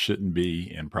things that shouldn't be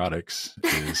in products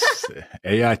is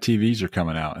AI TVs are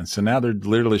coming out. And so now they're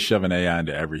literally shoving AI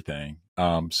into everything.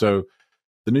 So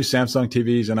the new Samsung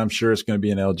TVs, and I'm sure it's going to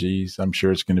be in LGs. I'm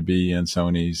sure it's going to be in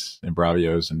Sony's and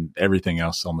Bravios and everything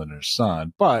else under the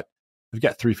sun. But we've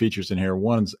got 3 features in here.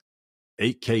 One's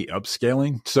 8K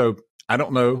upscaling. So I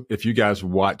don't know if you guys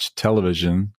watch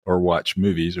television or watch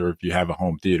movies, or if you have a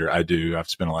home theater. I do. I've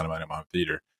spent a lot of money on my home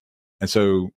theater. And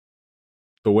so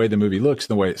the way the movie looks,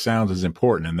 the way it sounds is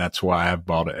important. And that's why I've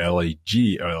bought an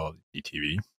LG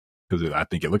TV, because I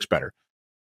think it looks better.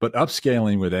 But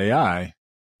upscaling with AI, it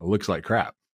looks like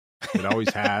crap. It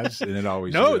always has, and it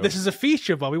always No, will. This is a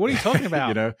feature, Bobby. What are you talking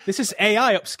about? This is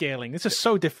AI upscaling. This is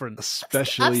so different.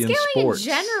 Especially in upscaling sports.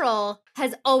 in general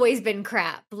has always been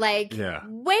crap. Like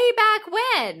way back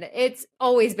when, it's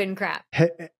always been crap.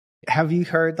 Have you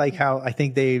heard like how I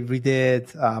think they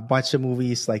redid a bunch of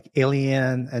movies like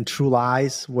Alien and True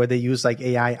Lies where they use like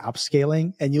AI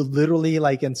upscaling, and you literally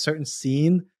like in certain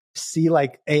scene see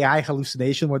like AI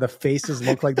hallucination where the faces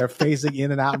look like they're phasing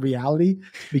in and out of reality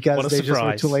because they just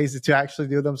were too lazy to actually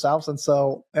do it themselves, and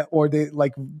so or they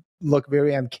like look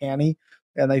very uncanny.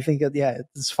 And I think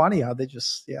it's funny how they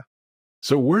just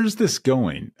So where's this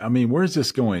going? I mean, where's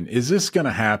this going? Is this going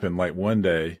to happen like one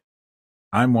day?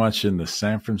 I'm watching the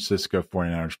San Francisco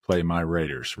 49ers play my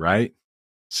Raiders, right?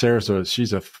 She's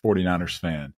a 49ers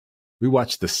fan. We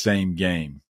watch the same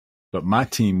game, but my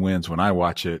team wins when I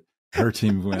watch it. Her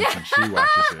team wins when she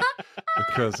watches it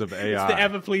because of AI. It's the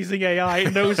ever-pleasing AI.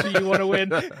 It knows who you want to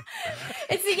win.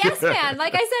 It's the yes man,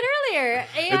 like I said earlier.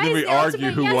 AI and then we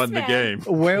argue who won the game.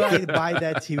 Where do I buy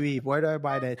that TV? Where do I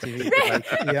buy that TV?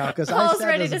 Because I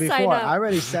said this before. I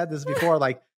already said this before.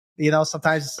 Like,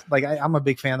 sometimes like I'm a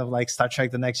big fan of like Star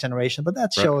Trek: The Next Generation, but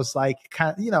that show is like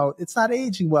kind of, it's not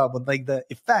aging well, but like the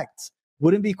effects.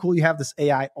 Wouldn't it be cool? You have this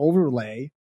AI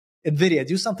overlay. NVIDIA,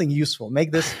 do something useful.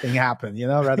 Make this thing happen,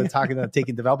 rather than talking about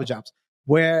taking developer jobs,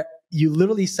 where you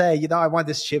literally say, I want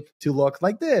this chip to look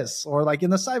like this, or like in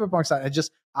the Cyberpunk side, it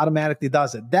just automatically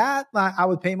does it. That I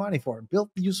would pay money for. Build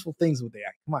useful things with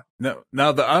AI. Come on.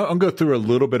 Now I'll go through a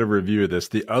little bit of review of this.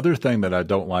 The other thing that I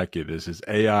don't like is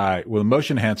AI with a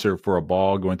motion enhancer for a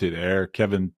ball going through the air.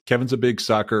 Kevin's a big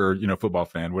soccer or football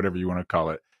fan, whatever you want to call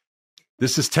it.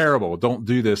 This is terrible. Don't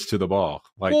do this to the ball.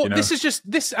 This is just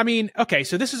this. I mean, okay,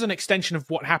 so this is an extension of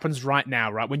what happens right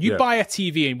now, right? When you buy a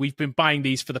TV, and we've been buying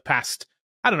these for the past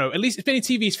I don't know, at least it's been in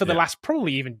TVs for the last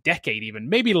probably even decade, even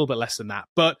maybe a little bit less than that.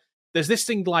 But there's this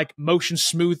thing like motion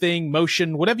smoothing,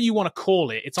 motion, whatever you want to call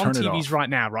it. It's on TVs right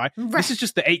now, right? This is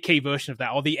just the 8K version of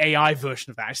that or the AI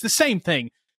version of that. It's the same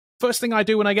thing. First thing I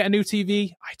do when I get a new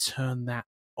TV, I turn that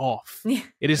off.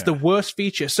 It is the worst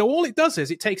feature. So all it does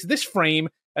is it takes this frame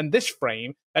and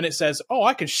it says, oh,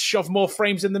 I can shove more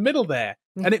frames in the middle there.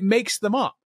 And it makes them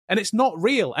up. And it's not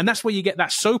real. And that's where you get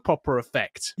that soap opera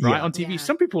effect, right, on TV.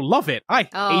 Some people love it. I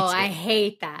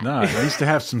hate that. No, it needs to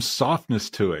have some softness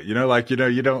to it. You know, like, you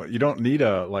don't need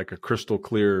a crystal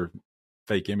clear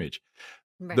fake image.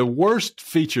 Right. The worst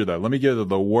feature, though, let me give you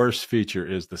the worst feature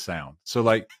is the sound. So,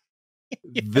 like,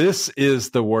 this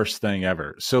is the worst thing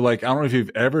ever. So, like, I don't know if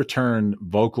you've ever turned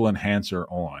vocal enhancer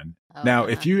on. Now,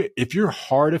 if you're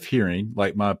hard of hearing,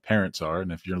 like my parents are,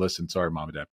 and if you're listening, sorry, mom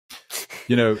and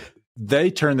dad,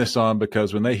 they turn this on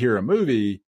because when they hear a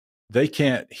movie, they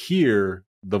can't hear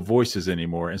the voices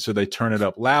anymore. And so they turn it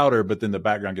up louder, but then the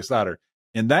background gets louder.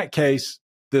 In that case,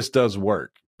 this does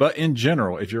work. But in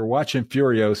general, if you're watching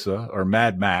Furiosa or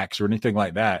Mad Max or anything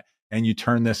like that, and you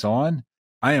turn this on,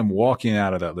 I am walking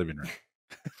out of that living room.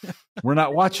 We're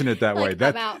not watching it that way.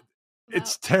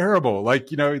 It's terrible. Like,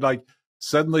 like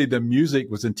suddenly the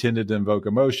music was intended to invoke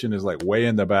emotion is like way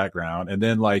in the background. And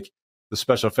then like the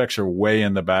special effects are way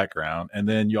in the background. And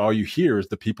then all you hear is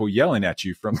the people yelling at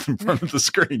you from in front of the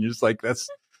screen. You're just like, that's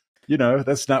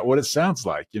not what it sounds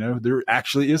like. There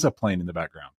actually is a plane in the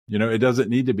background. It doesn't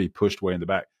need to be pushed way in the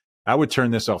back. I would turn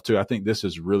this off too. I think this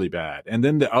is really bad. And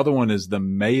then the other one is the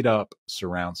made up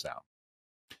surround sound,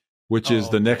 which is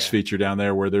the next feature down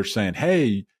there where they're saying,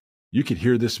 hey, you could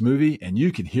hear this movie and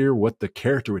you can hear what the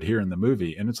character would hear in the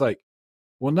movie. And it's like,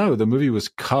 well, no, the movie was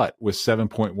cut with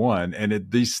 7.1 and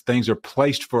these things are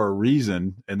placed for a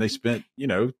reason. And they spent,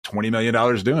 $20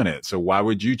 million doing it. So why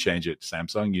would you change it?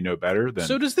 Samsung, you know better than.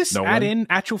 So does this add in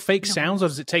actual fake sounds or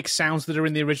does it take sounds that are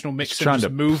in the original mix it's and trying just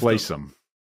to move place them?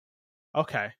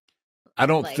 Okay. I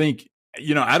don't think,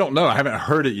 I don't know. I haven't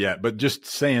heard it yet, but just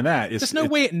saying that. There's no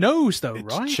way it knows though,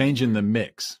 right? It's changing the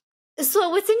mix. So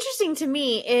what's interesting to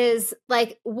me is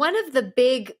like one of the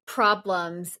big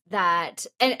problems that,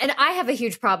 and I have a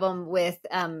huge problem with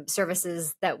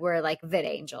services that were like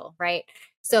VidAngel, right?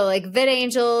 So like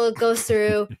VidAngel goes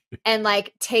through and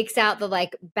like takes out the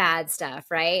like bad stuff,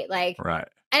 right? Like, right.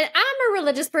 And I'm a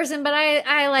religious person, but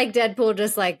I like Deadpool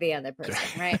just like the other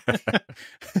person, right?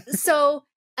 So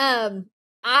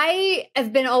I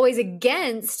have been always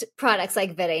against products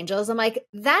like VidAngels. I'm like,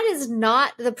 that is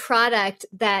not the product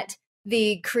that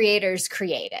the creators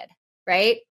created,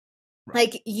 right?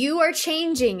 Like you are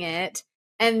changing it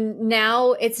and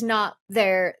now it's not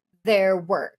their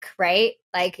work, right?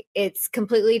 Like it's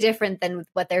completely different than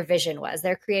what their vision was,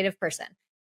 their creative person.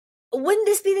 Wouldn't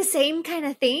this be the same kind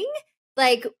of thing?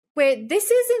 Like where this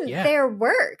isn't their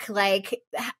work. Like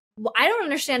I don't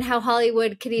understand how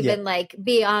Hollywood could even like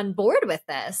be on board with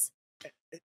this.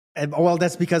 And, well,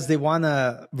 that's because they want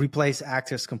to replace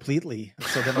actors completely,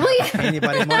 so they don't have to pay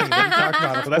anybody money. What are you talking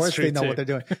about? Of course, they know what they're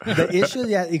doing. The issue,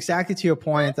 exactly to your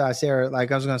point, Sarah.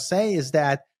 Like I was going to say, is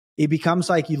that it becomes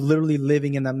like you're literally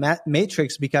living in a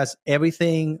matrix because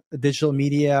everything, digital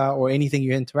media or anything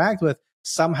you interact with,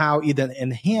 somehow either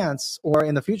enhance or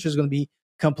in the future is going to be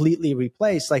completely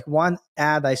replaced. Like one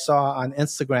ad I saw on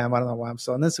Instagram, I don't know why I'm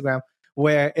still on Instagram,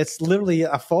 where it's literally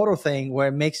a photo thing where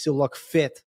it makes you look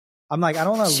fit. I'm like, I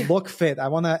don't want to look fit. I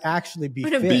want to actually be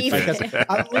fit. Because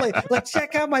I'm like,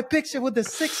 check out my picture with the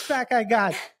six pack I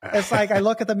got. It's like, I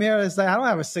look at the mirror, it's like, I don't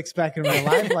have a six pack in real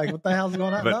life. Like, what the hell's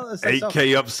going on? No,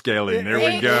 8K upscaling. There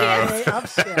we go.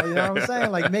 Upscale, you know what I'm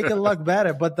saying? Like, make it look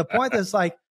better. But the point is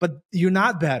like, but you're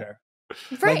not better.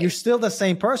 Right. Like, you're still the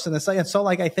same person. It's like, and so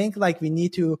like, I think like we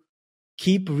need to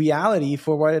keep reality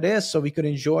for what it is so we could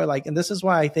enjoy like, and this is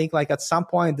why I think like at some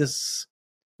point this is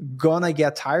gonna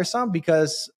get tiresome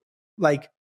because like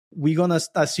we're gonna,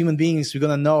 as human beings, we're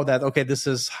gonna know that, okay, this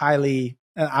is highly,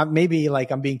 maybe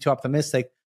like I'm being too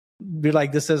optimistic, be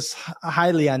like, this is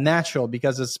highly unnatural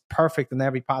because it's perfect in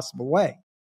every possible way.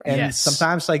 And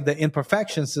sometimes like the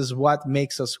imperfections is what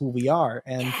makes us who we are.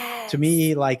 And to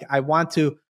me, like I want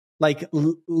to like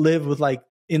live with like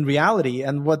in reality.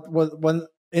 And what one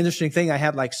interesting thing, I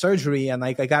had like surgery and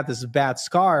like I got this bad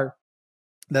scar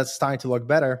that's starting to look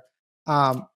better.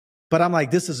 But I'm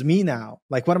like, this is me now.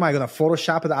 Like, what am I going to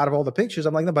Photoshop it out of all the pictures?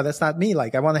 I'm like, no, but that's not me.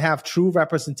 Like, I want to have true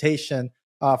representation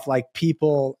of like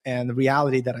people and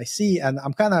reality that I see. And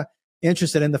I'm kind of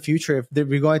interested in the future if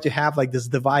we're going to have like this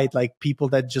divide, like people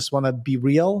that just want to be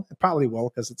real. It probably will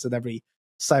because it's in every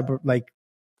cyber, like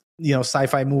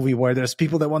sci-fi movie where there's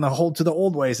people that want to hold to the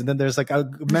old ways, and then there's like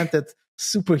augmented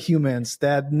superhumans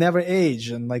that never age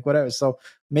and like whatever. So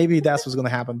maybe that's what's going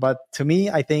to happen. But to me,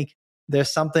 I think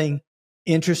there's something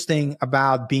interesting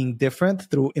about being different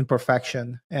through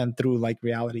imperfection and through like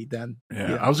reality. Then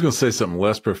I was going to say something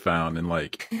less profound, and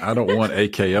like I don't want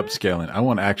 8K upscaling. I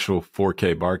want actual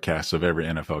 4K broadcasts of every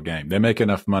NFL game. They make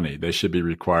enough money; they should be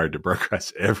required to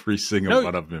broadcast every single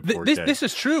one of them in 4K. This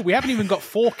is true. We haven't even got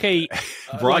 4K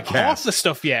broadcast, like half the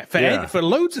stuff yet for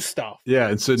loads of stuff. Yeah,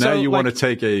 and so now you want to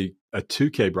take a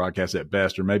 2K broadcast at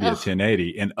best, or maybe a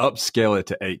 1080, and upscale it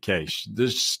to 8K.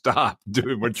 Just stop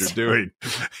doing what you're doing.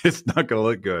 It's not going to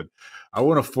look good. I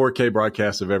want a 4K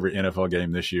broadcast of every NFL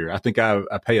game this year. I think I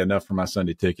pay enough for my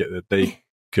Sunday ticket that they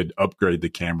could upgrade the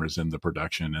cameras and the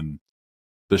production and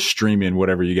the streaming,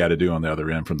 whatever you got to do on the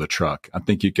other end from the truck. I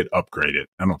think you could upgrade it.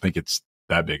 I don't think it's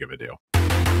that big of a deal.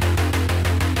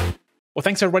 Well,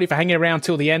 thanks everybody for hanging around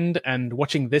till the end and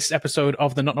watching this episode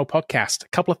of the Null Podcast. A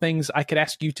couple of things I could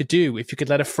ask you to do. If you could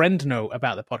let a friend know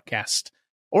about the podcast,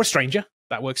 or a stranger,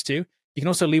 that works too. You can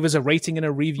also leave us a rating and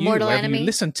a review wherever you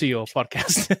listen to your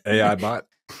podcast. AI bot.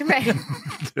 Right.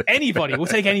 Anybody. We'll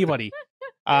take anybody.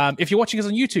 If you're watching us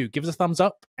on YouTube, give us a thumbs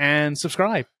up and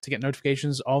subscribe to get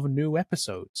notifications of new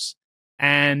episodes.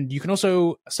 And you can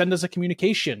also send us a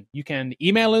communication. You can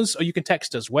email us or you can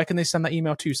text us. Where can they send that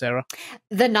email to, Sarah?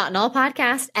 The Not Null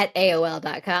Podcast at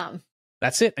AOL.com.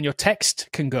 That's it. And your text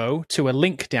can go to a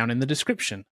link down in the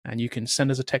description. And you can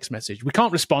send us a text message. We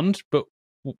can't respond, but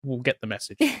we'll get the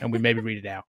message. And we maybe read it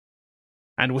out.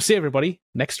 And we'll see everybody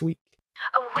next week.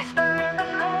 A whisper in the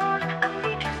moon, a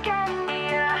feature's getting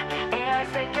near. AI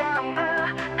say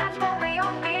jumper, that's what we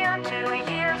all fear.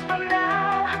 2 years from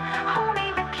now,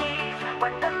 holding the keys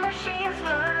when the machine's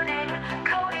learning,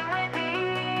 coding with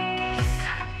ease.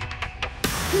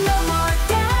 No more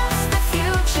doubts, the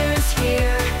future's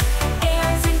here.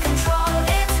 AI's in control,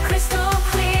 it's crystal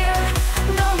clear.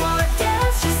 No more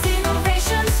doubts, just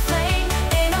innovation's flame.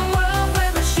 In a world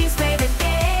where machines play the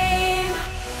game.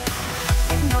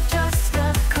 Not just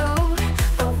the code,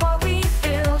 but what we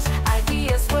build.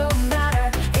 Ideas will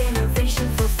matter, innovation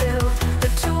fulfilled. The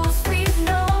tools we've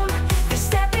known, they're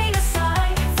stepping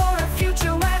aside for a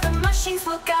future where the machines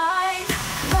will guide.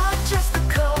 Not just the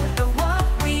code, but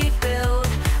what we build.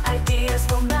 Ideas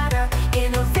will matter,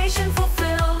 innovation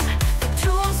fulfilled. The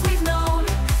tools we've known,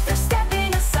 they're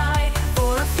stepping aside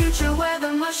for a future where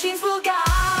the machines will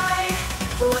guide.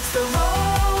 What's the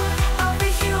role of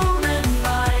the human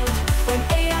mind when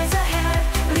AI's ahead,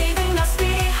 leaving us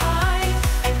behind?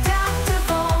 Adapt,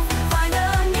 evolve, find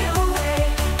a new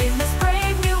way. In this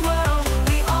brave new world,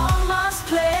 we all must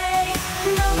play.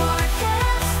 No more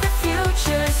gaps, the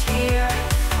future's here.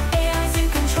 AI's in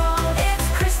control, it's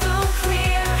crystal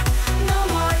clear. No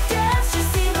more debts,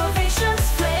 just innovation's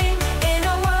flame. In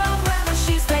a world where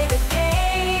machines play the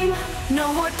game.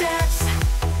 No more debts,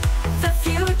 the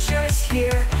future's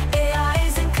here.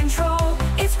 AI's in control,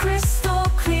 it's crystal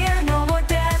clear. No more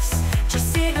debts,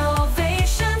 just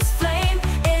innovation's flame.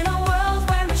 In a world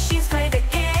where machines play the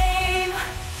game.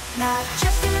 Not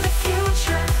just in the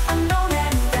future, unknown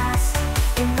and vast.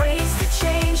 Embrace the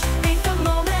change, make the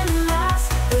moment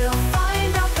last. We'll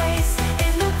find our place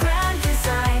in the grand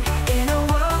design. In a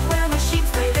world where machines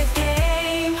play the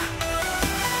game.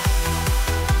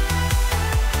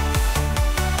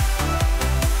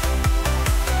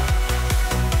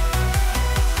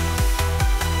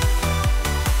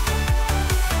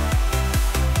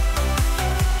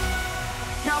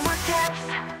 No more debts,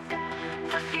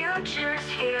 the future's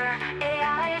here.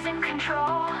 AI is in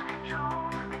control,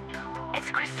 it's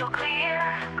crystal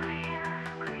clear.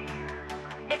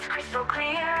 It's crystal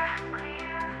clear.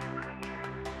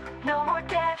 No more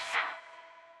debts.